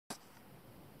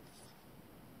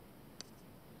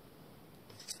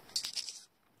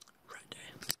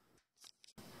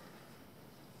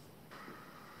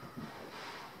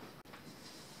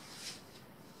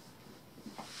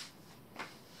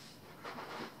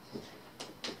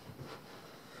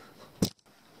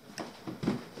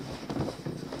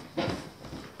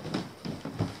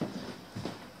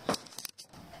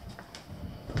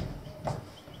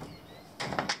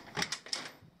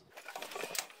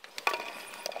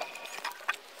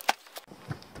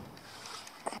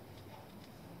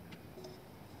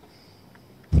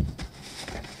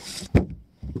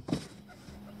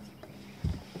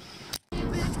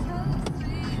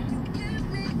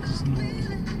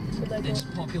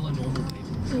regular normal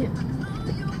people. Yeah.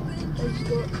 They just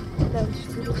got those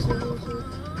little singles.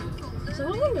 So I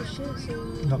wonder if she's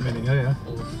seen. Not many, yeah.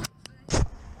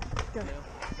 Go.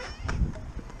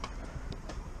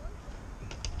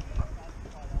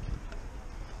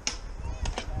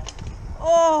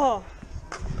 Oh!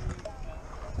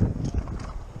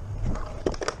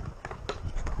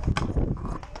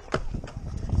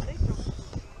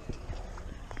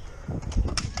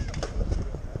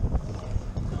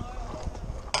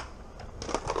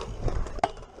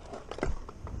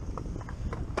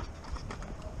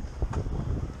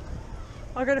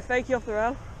 I got a fakie off the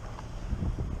rail.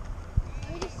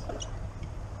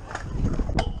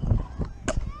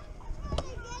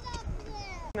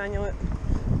 Manual it.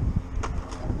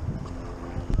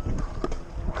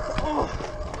 Oh.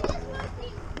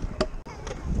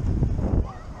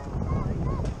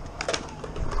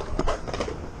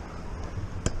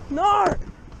 No!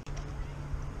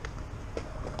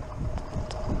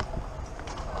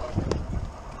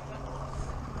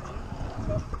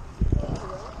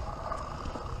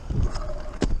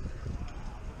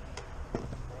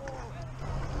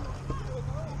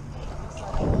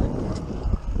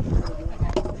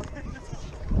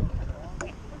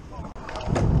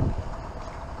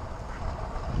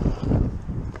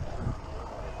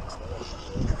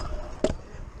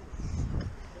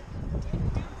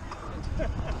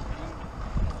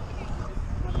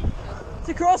 It's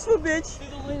a crossfoot, bitch.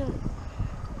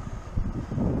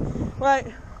 Wait.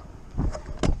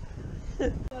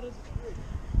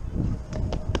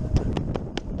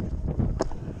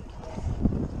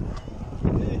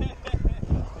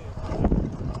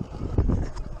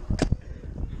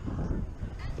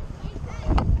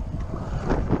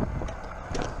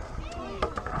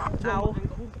 Ow.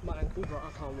 My ankle, bro.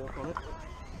 I can't walk on it.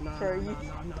 No, Bro, no,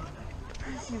 no.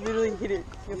 You literally hit it.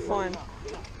 You're fine.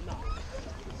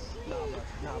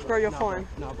 Bro, you're fine.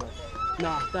 Nah, bro.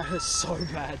 Nah, that hurts so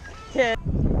bad. Yeah.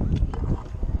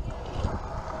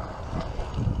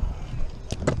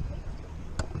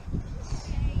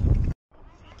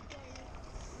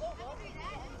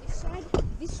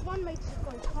 This one makes it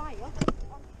go higher.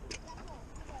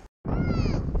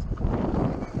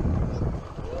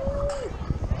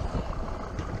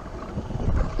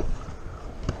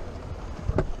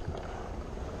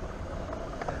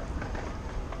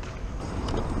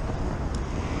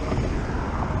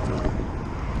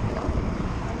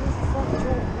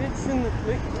 In the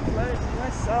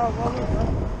nice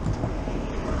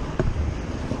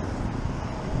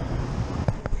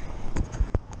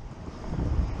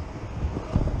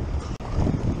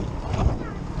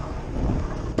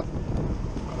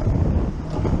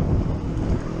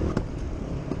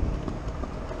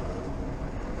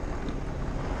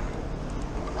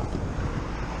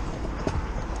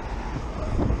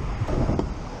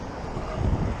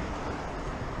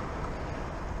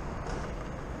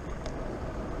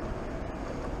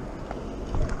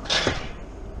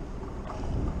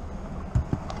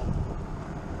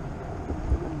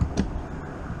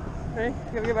Ready?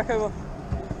 Gotta get back over.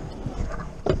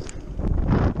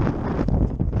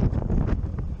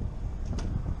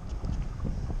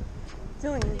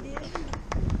 Dylan, you idiot.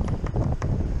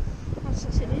 I'm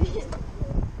such an idiot.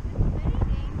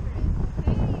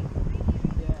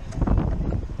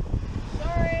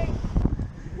 Sorry.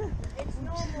 It's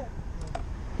normal.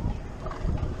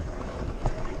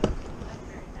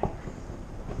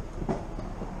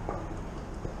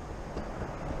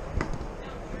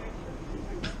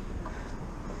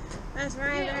 That's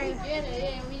right. Yeah, we get it.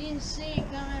 Yeah, we didn't see it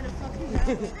come out of fucking mouth.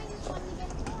 I just wanted to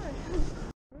get started.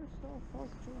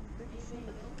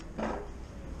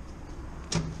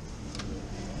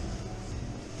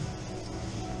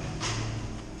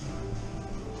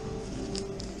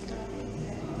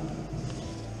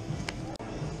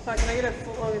 So can I get a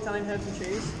foot-long Italian herbs and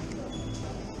cheese?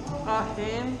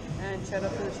 Ham and cheddar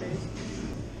for the cheese.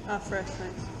 Fresh,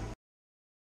 thanks.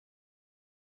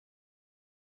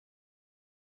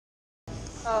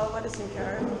 Lettuce and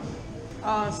carrot.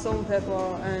 Salt and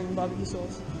pepper and barbecue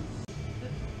sauce.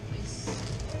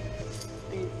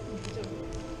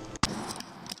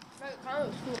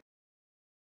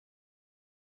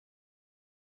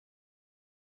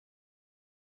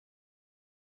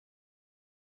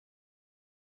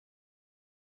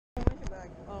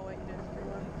 Oh wait, you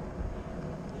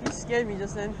did. You scared me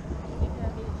just then.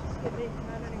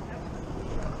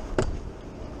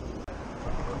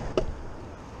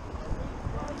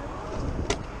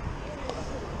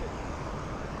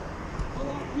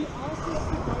 We asked us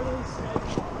to go on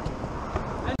stage.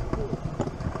 And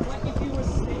like if you were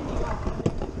standing up.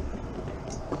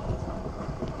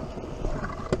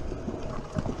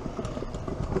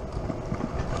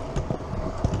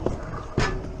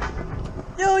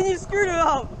 Dylan, you screwed it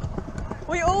up.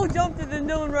 We all jumped it and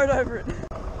Dylan rode over it.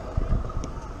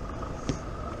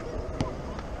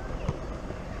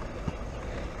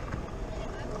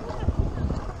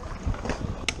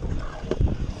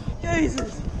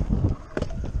 Jesus.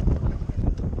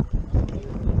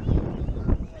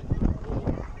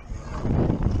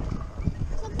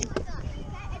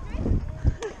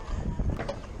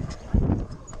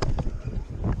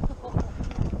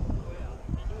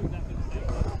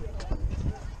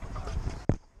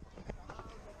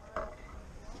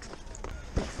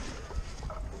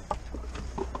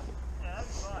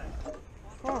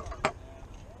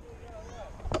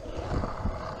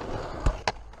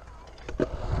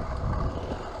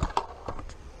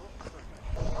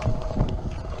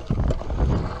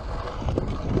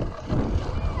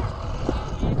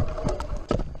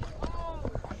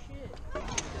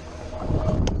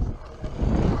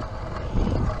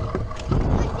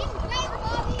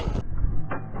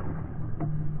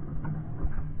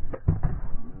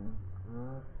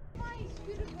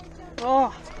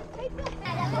 Oh.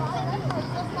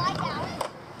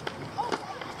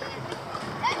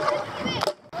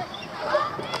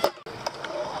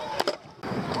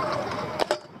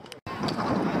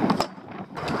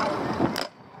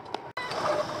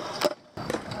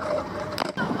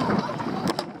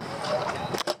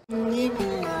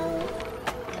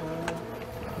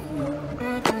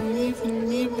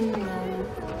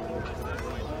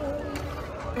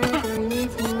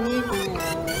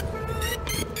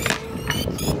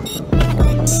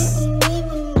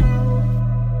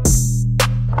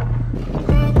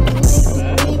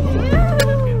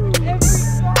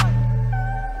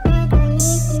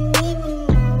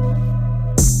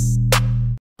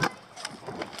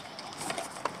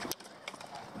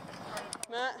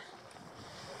 Matt,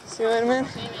 see you later, man.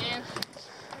 Hey, man.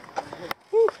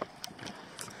 Woo.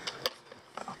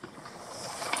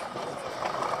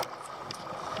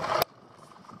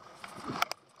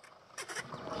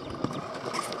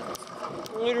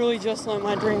 Literally just like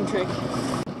my dream trick.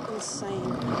 Insane.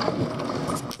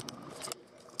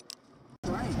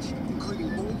 Range,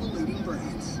 including all the leading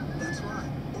brands. That's right,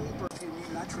 all brand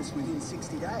new mattress within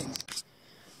 60 days.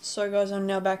 So guys, I'm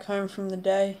now back home from the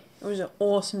day. It was an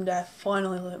awesome day. I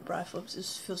finally learnt Bri flips.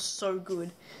 This feels so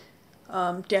good.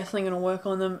 Definitely going to work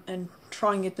on them and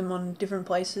try and get them on different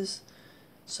places.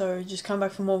 So just come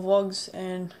back for more vlogs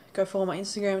and go follow my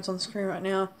Instagram. It's on the screen right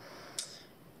now.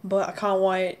 But I can't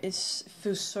wait. It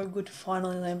feels so good to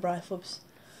finally land Bri flips.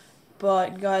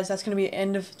 But guys, that's going to be the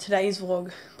end of today's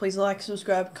vlog. Please like,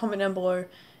 subscribe, comment down below,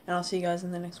 and I'll see you guys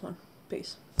in the next one.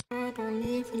 Peace. I don't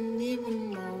even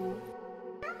know.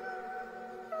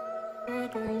 I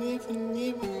don't even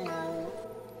know.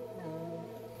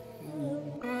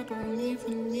 I don't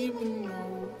even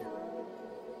know.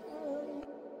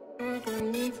 I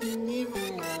don't even